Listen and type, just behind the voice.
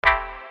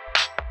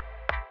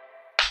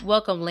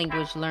Welcome,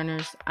 language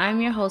learners. I'm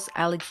your host,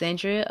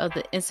 Alexandria of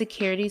the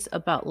Insecurities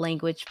About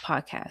Language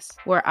podcast,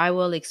 where I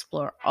will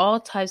explore all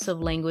types of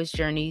language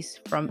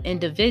journeys from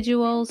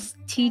individuals,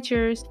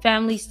 teachers,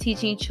 families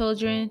teaching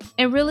children,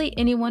 and really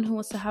anyone who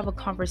wants to have a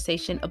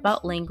conversation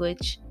about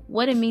language,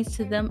 what it means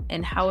to them,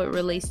 and how it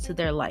relates to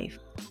their life.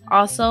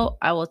 Also,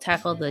 I will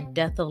tackle the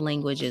death of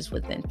languages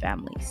within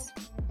families.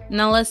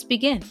 Now let's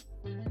begin.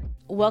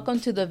 Welcome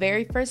to the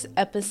very first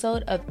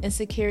episode of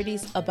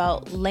Insecurities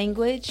About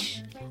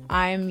Language.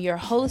 I'm your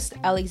host,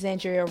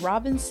 Alexandria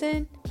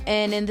Robinson,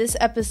 and in this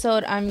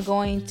episode, I'm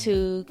going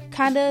to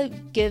kind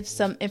of give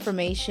some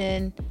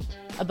information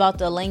about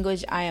the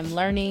language I am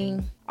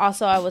learning.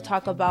 Also, I will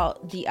talk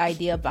about the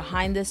idea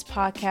behind this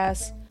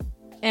podcast,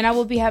 and I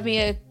will be having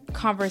a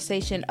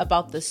conversation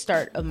about the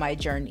start of my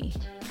journey.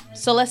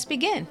 So let's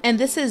begin. And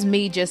this is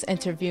me just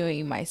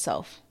interviewing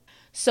myself.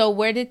 So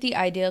where did the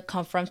idea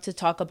come from to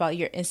talk about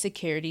your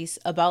insecurities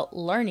about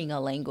learning a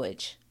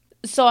language?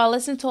 So I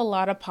listen to a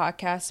lot of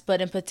podcasts,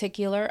 but in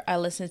particular, I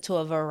listen to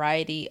a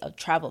variety of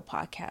travel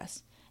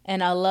podcasts.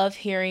 And I love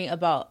hearing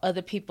about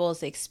other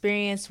people's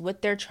experience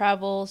with their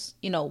travels,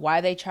 why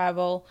they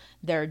travel,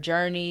 their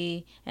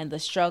journey, and the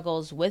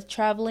struggles with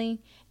traveling,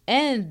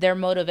 and their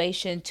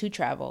motivation to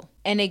travel.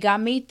 And it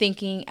got me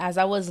thinking as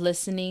I was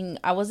listening,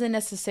 I wasn't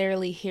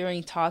necessarily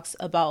hearing talks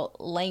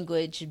about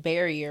language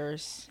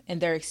barriers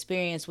and their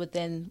experience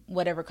within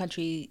whatever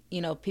country,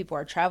 people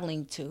are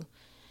traveling to.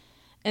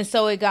 And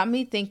so it got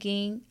me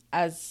thinking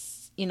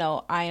as,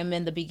 I am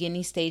in the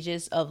beginning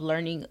stages of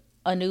learning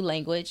a new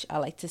language, I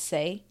like to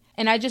say.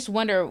 And I just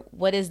wonder,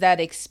 what is that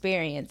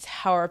experience?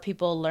 How are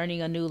people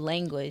learning a new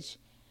language?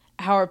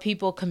 How are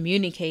people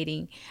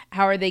communicating?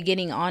 How are they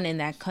getting on in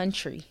that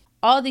country?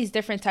 All these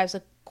different types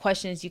of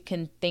questions you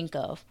can think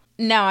of.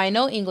 Now, I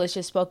know English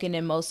is spoken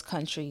in most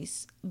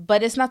countries,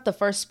 but it's not the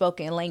first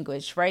spoken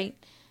language, right?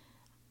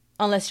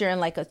 Unless you're in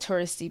like a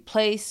touristy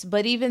place.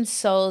 But even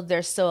so,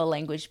 there's still a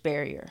language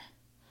barrier.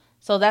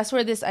 So that's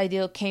where this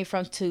idea came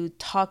from, to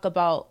talk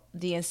about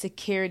the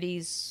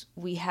insecurities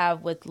we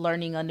have with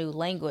learning a new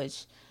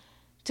language,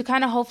 to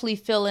kind of hopefully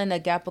fill in a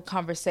gap of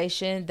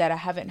conversation that I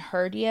haven't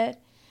heard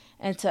yet,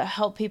 and to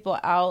help people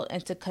out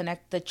and to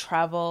connect the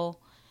travel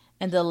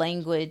and the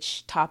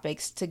language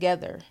topics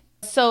together.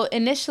 So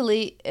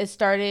initially, it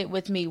started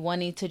with me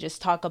wanting to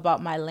just talk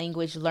about my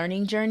language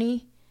learning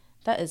journey.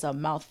 That is a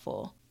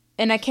mouthful.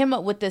 And I came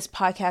up with this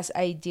podcast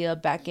idea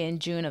back in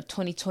June of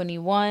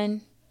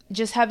 2021.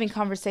 Just having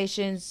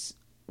conversations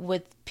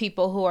with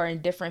people who are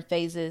in different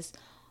phases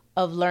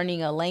of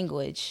learning a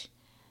language.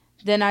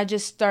 Then I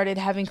just started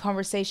having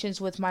conversations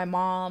with my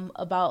mom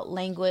about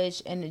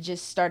language, and it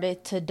just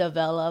started to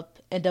develop,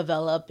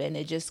 and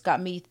it just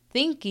got me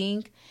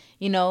thinking,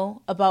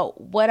 about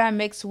what I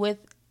mix with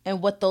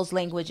and what those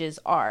languages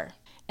are.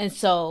 And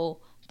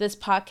so this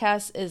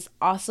podcast is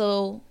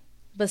also,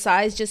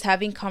 besides just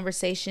having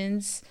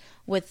conversations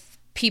with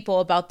people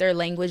about their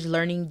language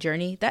learning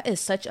journey. That is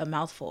such a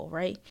mouthful,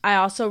 right? I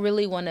also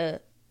really want to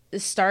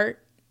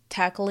start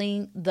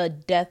tackling the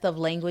death of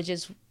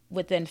languages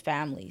within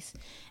families.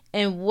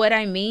 And what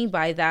I mean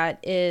by that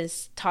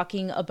is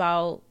talking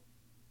about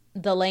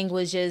the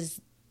languages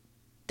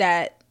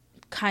that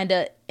kind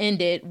of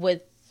ended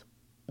with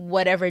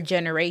whatever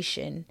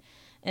generation.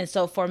 And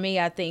so for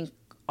me, I think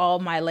all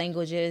my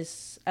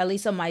languages, at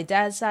least on my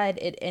dad's side,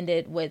 it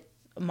ended with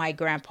my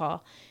grandpa.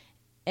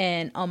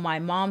 And on my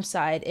mom's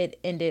side, it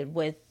ended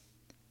with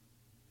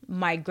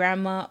my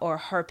grandma or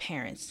her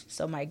parents,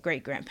 so my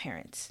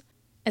great-grandparents.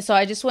 And so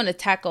I just want to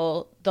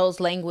tackle those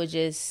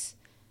languages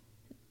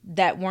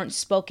that weren't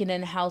spoken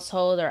in the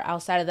household or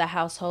outside of the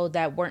household,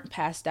 that weren't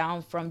passed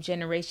down from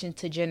generation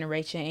to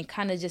generation, and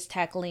kind of just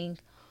tackling,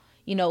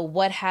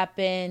 what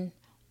happened,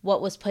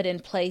 what was put in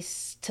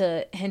place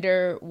to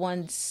hinder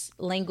one's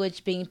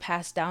language being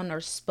passed down or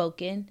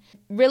spoken.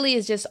 Really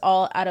is just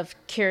all out of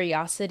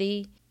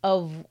curiosity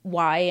of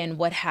why and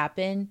what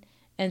happened.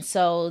 And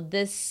so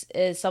this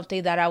is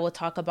something that I will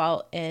talk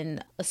about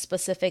in a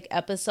specific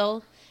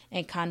episode,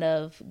 and kind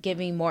of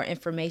giving more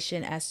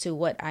information as to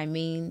what I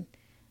mean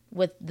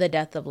with the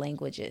death of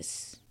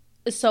languages.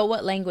 So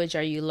what language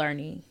are you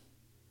learning?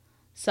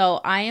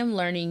 So I am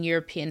learning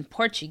European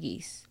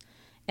Portuguese.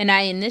 And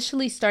I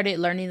initially started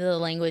learning the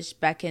language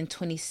back in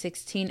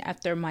 2016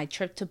 after my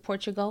trip to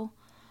Portugal.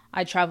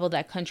 I traveled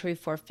that country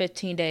for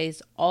 15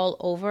 days all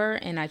over,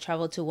 and I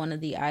traveled to one of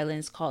the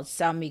islands called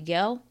São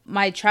Miguel.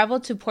 My travel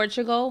to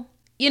Portugal,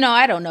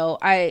 I don't know.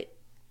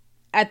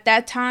 At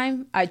that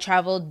time, I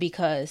traveled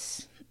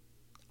because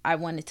I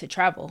wanted to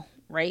travel,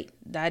 right?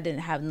 I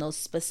didn't have no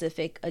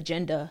specific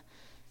agenda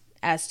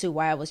as to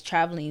why I was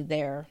traveling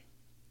there.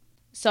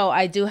 So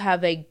I do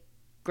have a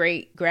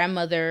great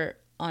grandmother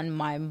on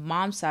my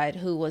mom's side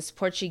who was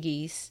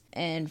Portuguese,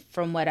 and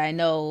from what I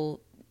know,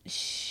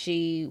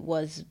 she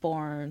was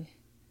born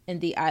in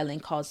the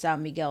island called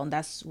San Miguel, and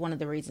that's one of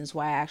the reasons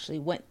why I actually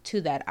went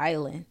to that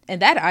island.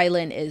 And that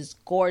island is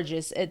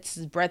gorgeous. It's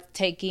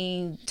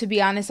breathtaking. To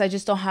be honest, I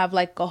just don't have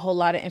like a whole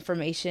lot of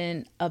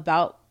information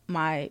about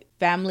my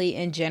family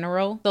in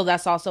general. So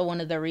that's also one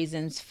of the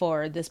reasons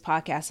for this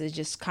podcast, is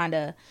just kind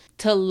of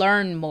to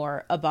learn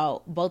more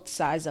about both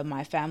sides of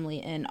my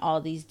family and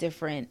all these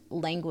different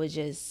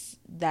languages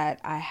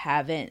that I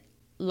haven't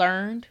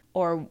learned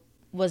or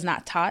was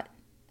not taught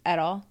at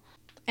all.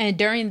 And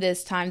during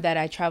this time that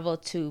I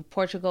traveled to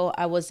Portugal,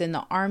 I was in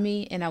the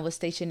army and I was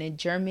stationed in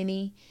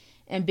Germany.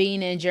 And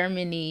being in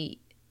Germany,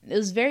 it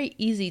was very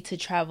easy to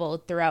travel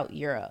throughout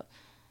Europe.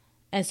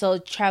 And so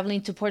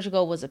traveling to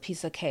Portugal was a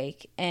piece of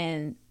cake.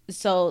 And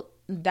so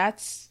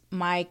that's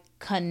my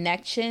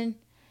connection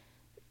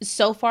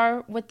so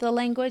far with the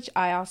language.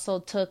 I also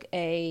took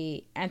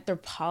a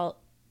anthropological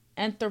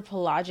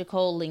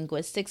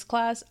linguistics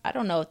class. I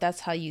don't know if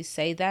that's how you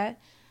say that,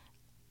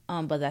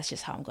 but that's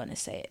just how I'm going to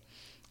say it.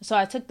 So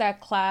I took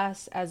that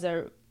class as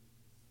a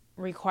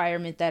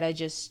requirement that I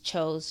just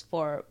chose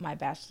for my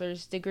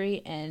bachelor's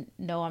degree. And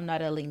no, I'm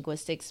not a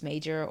linguistics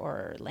major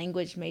or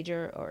language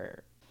major,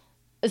 or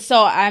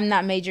so I'm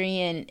not majoring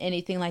in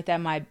anything like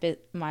that.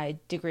 My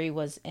degree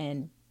was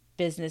in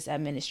business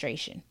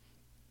administration,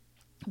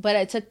 but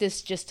I took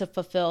this just to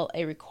fulfill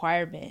a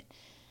requirement.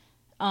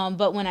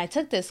 But when I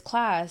took this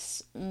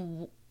class,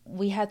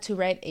 we had to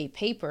write a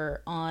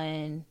paper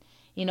on,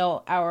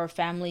 our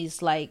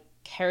family's like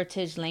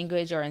heritage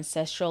language or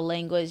ancestral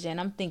language. And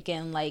I'm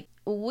thinking, like,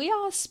 we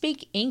all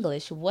speak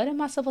English. What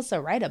am I supposed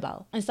to write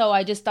about? And so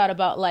I just thought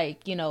about,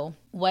 like,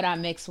 what I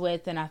mix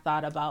with. And I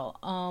thought about,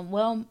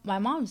 well, my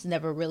mom's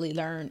never really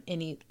learned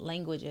any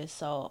languages.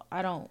 So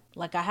I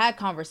had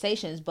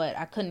conversations, but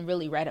I couldn't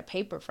really write a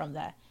paper from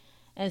that.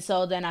 And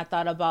so then I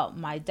thought about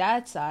my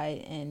dad's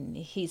side, and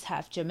he's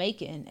half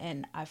Jamaican,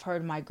 and I've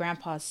heard my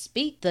grandpa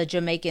speak the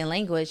Jamaican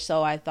language.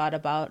 So I thought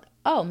about,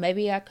 oh,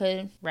 maybe I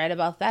could write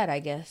about that, I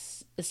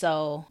guess.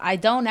 So I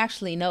don't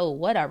actually know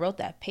what I wrote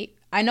that paper.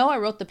 I know I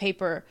wrote the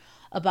paper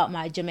about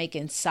my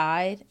Jamaican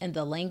side and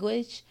the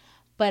language,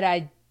 but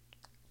I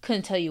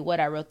couldn't tell you what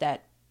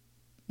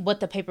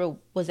the paper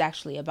was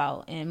actually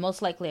about. And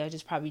most likely I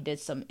just probably did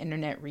some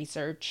internet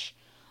research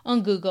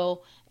on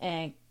Google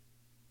and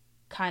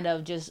kind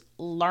of just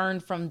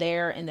learned from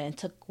there, and then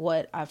took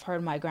what I've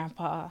heard my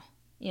grandpa,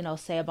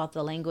 say about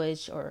the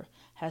language or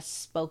has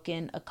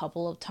spoken a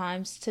couple of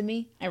times to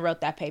me, and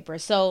wrote that paper.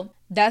 So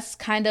that's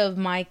kind of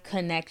my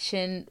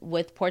connection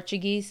with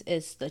Portuguese,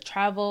 is the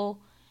travel,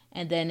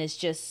 and then it's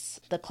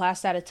just the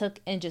class that I took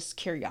and just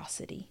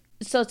curiosity.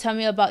 So tell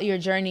me about your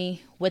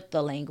journey with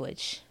the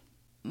language.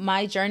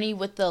 My journey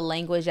with the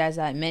language, as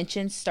I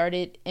mentioned,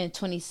 started in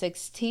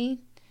 2016.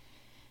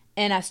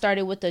 And I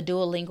started with the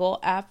Duolingo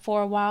app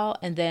for a while,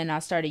 and then I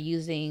started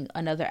using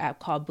another app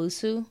called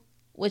Busu,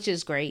 which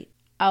is great.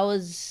 I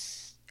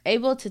was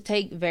able to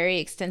take very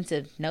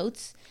extensive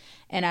notes,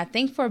 and I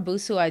think for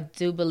Busu, I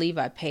do believe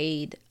I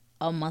paid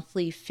a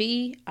monthly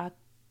fee. I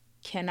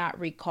cannot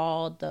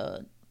recall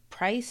the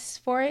price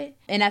for it.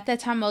 And at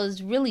that time, I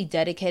was really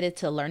dedicated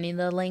to learning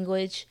the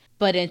language.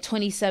 But in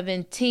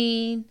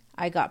 2017,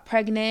 I got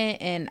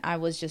pregnant and I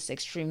was just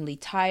extremely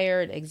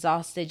tired,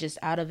 exhausted, just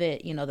out of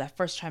it. That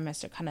first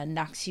trimester kind of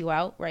knocks you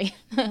out, right?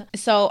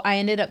 So I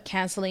ended up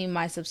canceling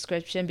my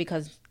subscription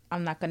because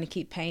I'm not going to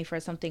keep paying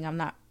for something I'm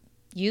not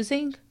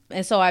using.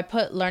 And so I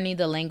put learning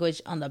the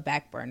language on the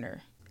back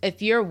burner.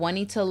 If you're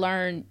wanting to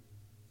learn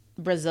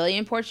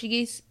Brazilian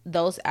Portuguese,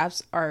 those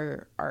apps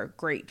are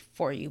great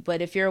for you.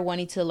 But if you're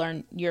wanting to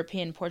learn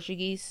European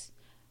Portuguese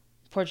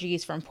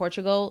from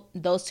Portugal,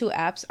 those two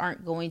apps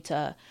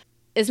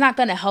it's not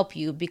going to help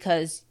you,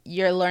 because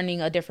you're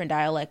learning a different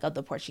dialect of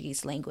the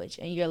Portuguese language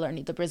and you're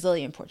learning the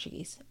Brazilian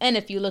Portuguese. And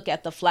if you look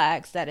at the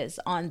flags that is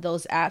on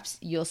those apps,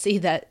 you'll see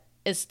that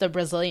it's the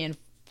Brazilian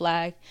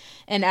flag.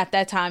 And at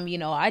that time,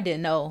 I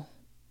didn't know,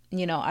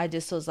 I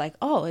just was like,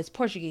 oh, it's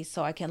Portuguese,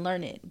 so I can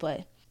learn it.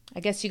 But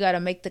I guess you got to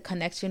make the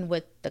connection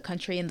with the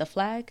country and the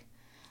flag.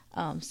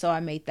 So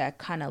I made that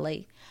kind of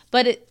late.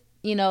 But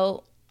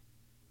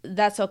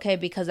that's okay,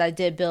 because I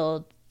did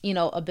build,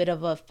 a bit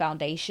of a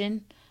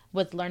foundation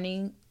with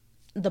learning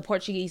the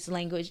Portuguese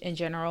language in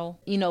general.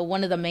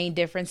 One of the main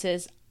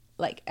differences,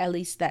 like at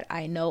least that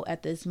I know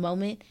at this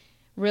moment,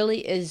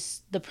 really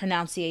is the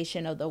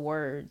pronunciation of the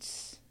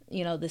words,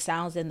 the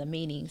sounds and the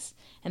meanings.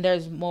 And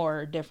there's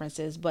more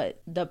differences, but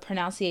the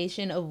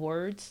pronunciation of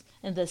words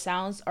and the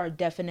sounds are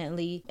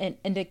definitely an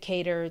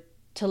indicator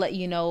to let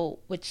you know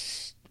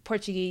which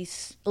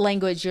Portuguese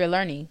language you're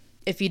learning.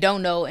 If you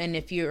don't know, and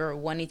if you're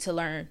wanting to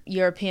learn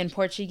European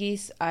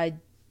Portuguese, I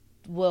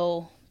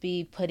will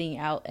be putting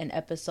out an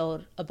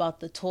episode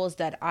about the tools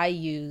that I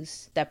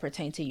use that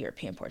pertain to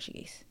European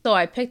Portuguese. So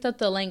I picked up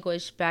the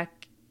language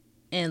back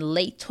in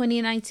late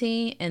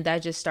 2019, and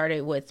that just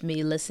started with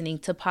me listening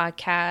to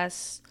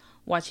podcasts,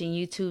 watching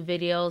YouTube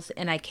videos,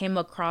 and I came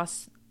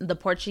across the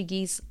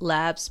Portuguese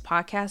Labs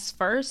podcast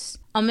first.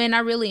 And I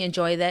really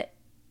enjoyed that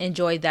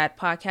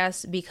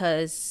podcast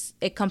because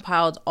it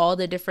compiled all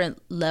the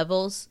different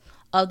levels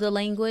of the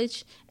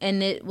language,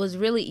 and it was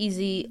really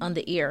easy on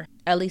the ear,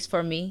 at least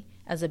for me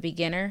as a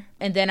beginner.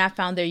 And then I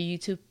found their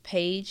YouTube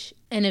page,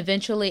 and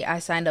eventually I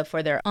signed up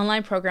for their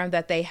online program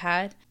that they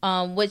had,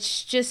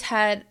 which just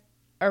had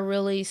a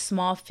really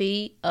small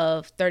fee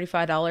of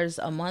 $35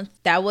 a month.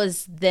 That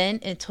was then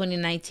in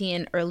 2019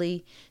 and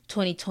early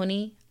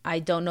 2020. I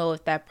don't know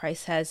if that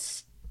price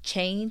has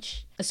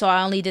changed. So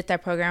I only did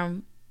that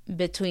program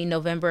between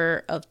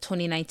November of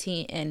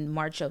 2019 and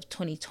March of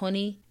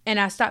 2020. And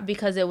I stopped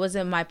because it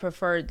wasn't my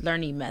preferred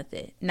learning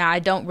method. Now, I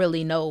don't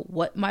really know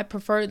what my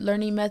preferred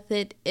learning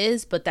method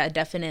is, but that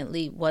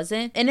definitely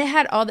wasn't. And it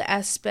had all the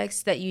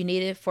aspects that you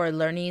needed for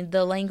learning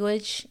the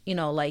language,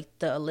 like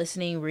the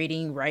listening,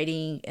 reading,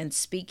 writing, and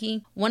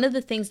speaking. One of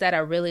the things that I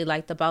really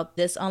liked about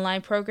this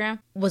online program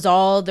was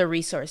all the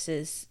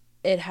resources.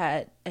 It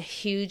had a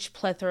huge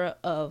plethora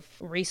of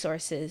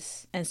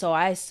resources. And so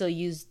I still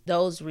use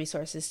those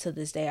resources to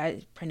this day.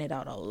 I printed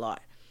out a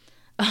lot.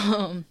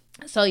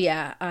 So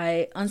yeah,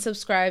 I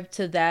unsubscribed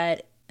to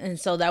that. And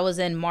so that was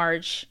in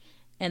March.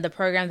 And the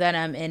program that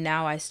I'm in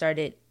now, I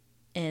started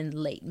in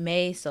late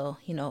May. So,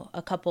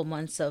 a couple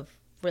months of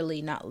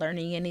really not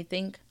learning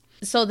anything.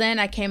 So then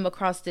I came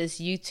across this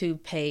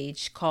YouTube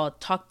page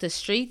called Talk the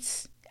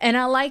Streets. And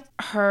I like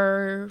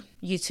her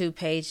YouTube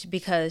page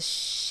because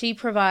she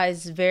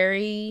provides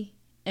very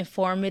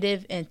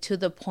informative and to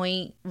the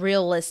point,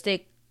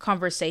 realistic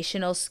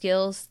conversational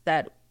skills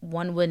that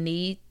one would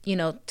need,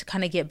 to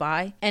kind of get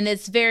by. And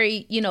it's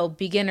very,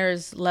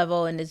 beginner's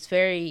level, and it's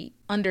very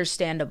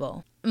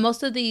understandable.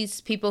 Most of these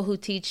people who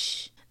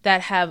teach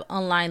that have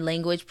online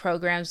language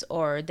programs,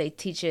 or they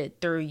teach it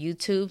through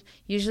YouTube,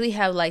 usually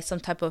have like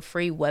some type of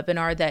free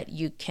webinar that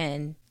you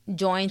can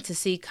join to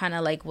see kind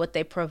of like what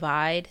they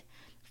provide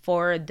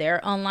for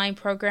their online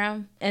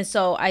program. And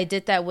so I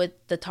did that with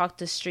the Talk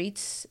the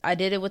Streets. I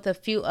did it with a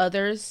few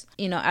others.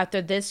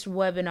 After this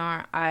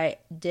webinar, I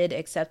did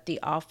accept the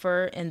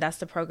offer, and that's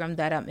the program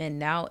that I'm in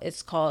now.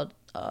 It's called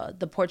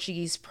the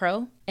Portuguese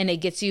Pro, and it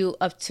gets you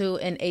up to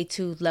an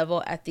A2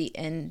 level at the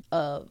end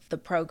of the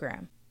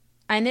program.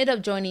 I ended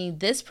up joining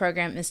this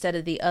program instead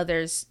of the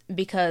others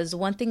because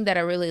one thing that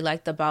I really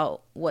liked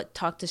about what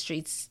Talk the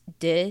Streets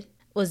did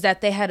was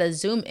that they had a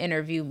Zoom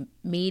interview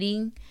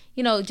meeting,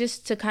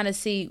 just to kind of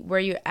see where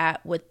you're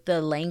at with the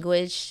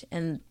language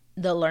and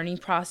the learning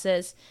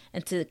process,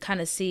 and to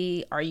kind of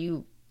see, are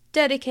you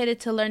dedicated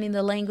to learning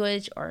the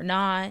language or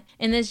not?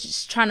 And then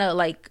just trying to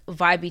like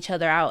vibe each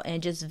other out,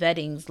 and just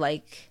vettings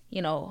like,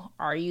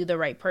 are you the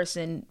right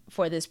person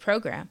for this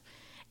program?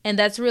 And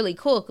that's really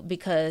cool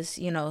because,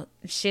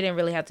 she didn't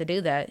really have to do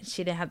that.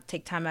 She didn't have to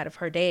take time out of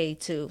her day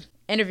to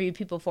interview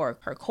people for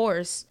her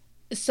course.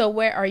 So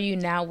where are you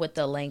now with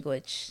the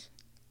language?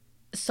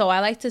 So I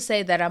like to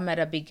say that I'm at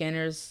a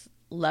beginner's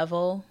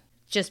level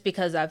just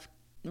because I've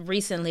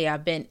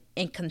been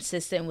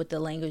inconsistent with the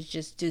language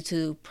just due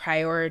to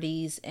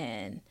priorities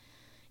and,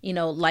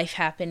 life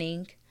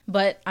happening.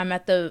 But I'm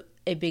at a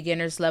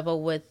beginner's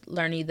level with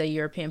learning the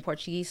European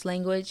Portuguese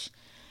language.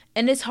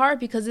 And it's hard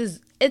because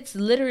it's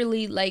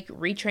literally like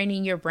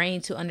retraining your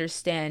brain to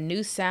understand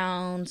new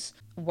sounds,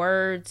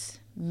 words,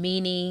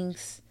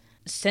 meanings,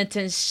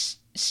 sentence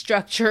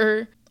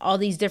structure, all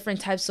these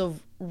different types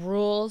of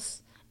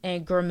rules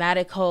and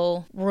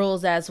grammatical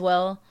rules as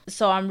well.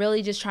 So I'm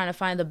really just trying to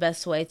find the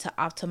best way to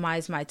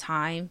optimize my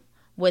time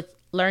with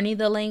learning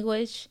the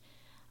language,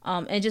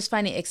 and just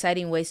finding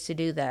exciting ways to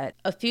do that.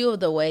 A few of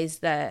the ways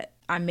that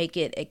I make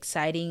it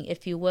exciting,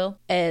 if you will,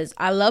 is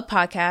I love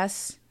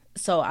podcasts.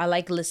 So I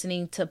like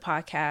listening to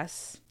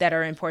podcasts that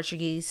are in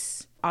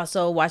Portuguese,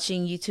 also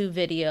watching YouTube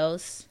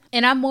videos.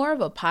 And I'm more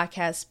of a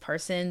podcast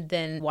person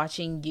than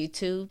watching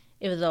YouTube,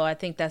 even though I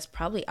think that's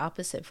probably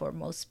opposite for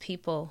most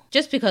people.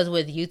 Just because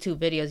with YouTube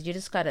videos, you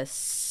just gotta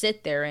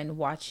sit there and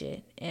watch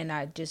it. And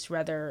I'd just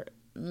rather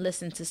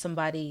listen to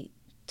somebody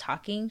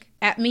talking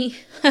at me.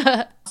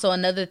 So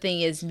another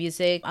thing is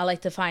music. I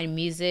like to find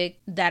music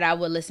that I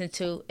would listen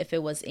to if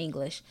it was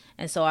English.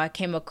 And so I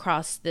came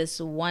across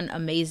this one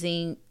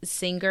amazing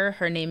singer.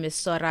 Her name is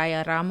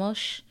Soraya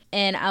Ramos.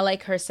 And I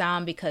like her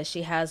sound because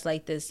she has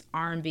like this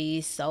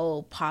R&B,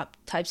 soul, pop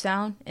type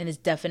sound. And it's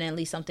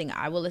definitely something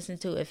I would listen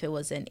to if it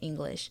was in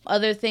English.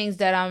 Other things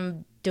that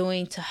I'm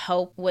doing to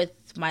help with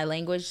my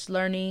language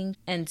learning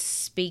and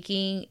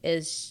speaking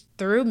is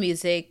through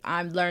music.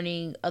 I'm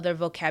learning other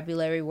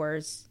vocabulary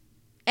words.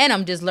 And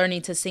I'm just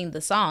learning to sing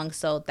the song.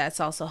 So that's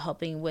also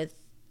helping with,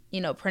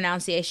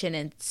 pronunciation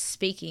and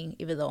speaking,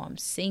 even though I'm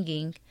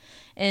singing.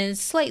 And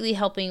slightly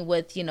helping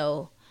with,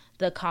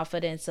 the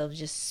confidence of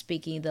just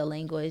speaking the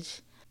language.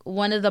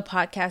 One of the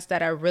podcasts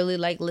that I really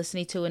like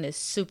listening to and is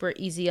super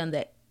easy on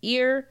the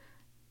ear,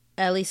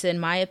 at least in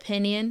my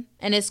opinion,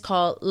 and it's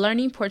called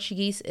Learning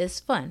Portuguese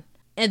is Fun.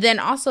 And then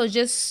also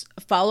just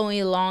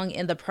following along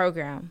in the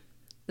program.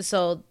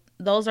 So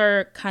those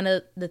are kind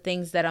of the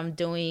things that I'm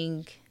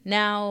doing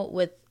now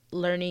with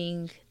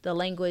learning the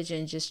language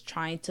and just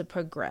trying to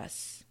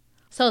progress.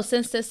 So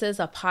since this is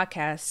a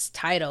podcast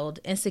titled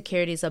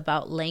Insecurities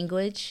about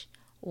Language,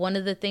 one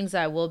of the things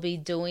I will be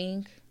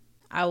doing,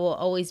 I will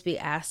always be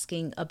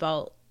asking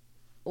about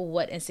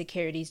what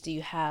insecurities do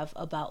you have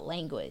about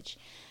language.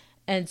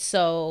 And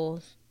so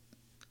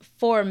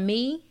for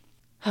me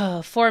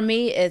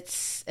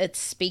it's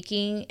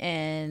speaking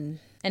and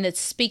and it's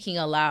speaking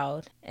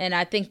aloud. And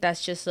I think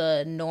that's just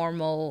a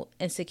normal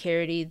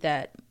insecurity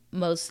that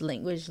most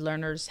language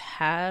learners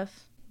have.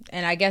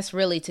 And I guess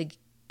really to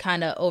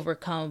kind of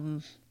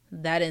overcome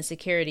that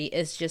insecurity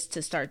is just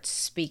to start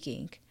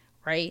speaking,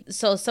 right?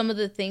 So some of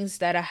the things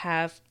that I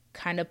have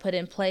kind of put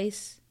in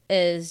place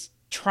is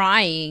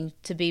trying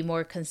to be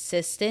more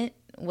consistent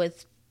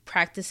with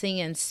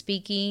practicing and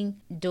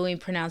speaking, doing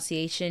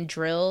pronunciation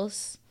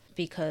drills,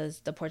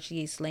 because the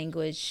Portuguese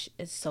language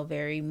is so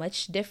very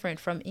much different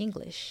from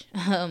English.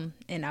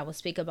 And I will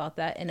speak about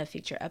that in a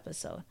future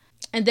episode.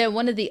 And then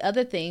one of the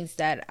other things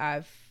that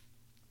I've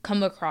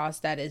come across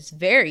that is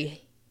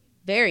very,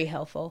 very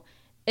helpful,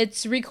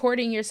 it's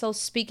recording yourself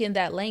speaking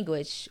that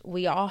language.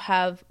 We all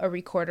have a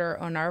recorder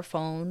on our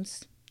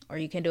phones, or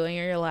you can do it on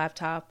your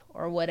laptop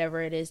or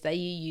whatever it is that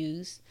you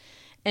use.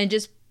 And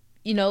just,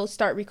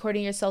 start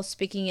recording yourself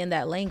speaking in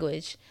that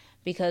language.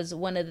 Because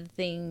one of the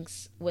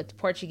things with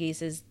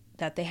Portuguese is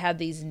that they have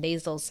these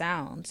nasal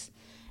sounds.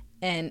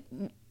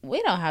 And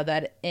we don't have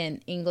that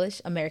in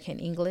English, American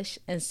English.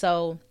 And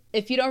so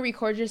if you don't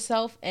record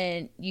yourself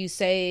and you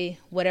say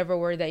whatever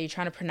word that you're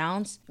trying to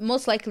pronounce,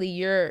 most likely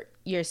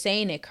you're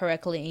saying it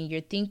correctly, and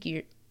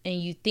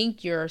you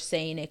think you're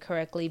saying it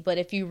correctly. But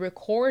if you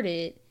record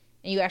it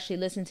and you actually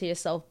listen to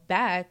yourself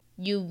back,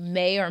 you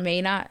may or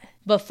may not.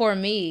 But for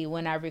me,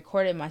 when I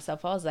recorded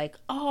myself, I was like,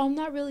 oh, I'm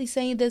not really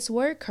saying this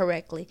word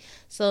correctly.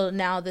 So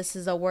now this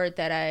is a word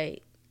that I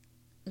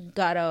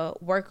gotta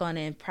work on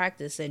and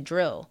practice and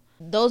drill.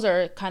 Those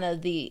are kind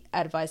of the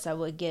advice I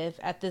would give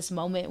at this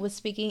moment with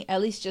speaking,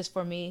 at least just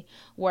for me,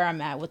 where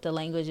I'm at with the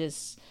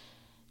languages,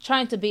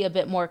 trying to be a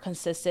bit more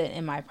consistent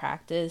in my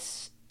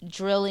practice,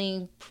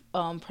 drilling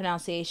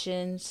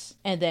pronunciations,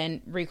 and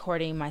then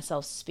recording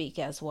myself speak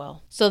as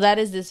well. So that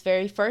is this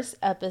very first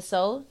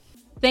episode.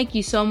 Thank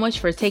you so much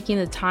for taking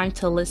the time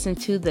to listen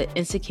to the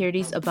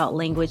Insecurities About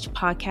Language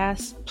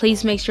podcast.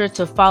 Please make sure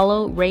to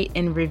follow, rate,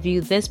 and review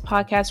this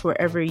podcast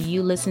wherever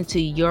you listen to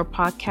your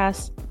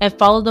podcasts. And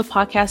follow the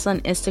podcast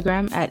on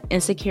Instagram at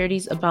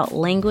Insecurities About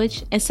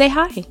Language and say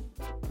hi.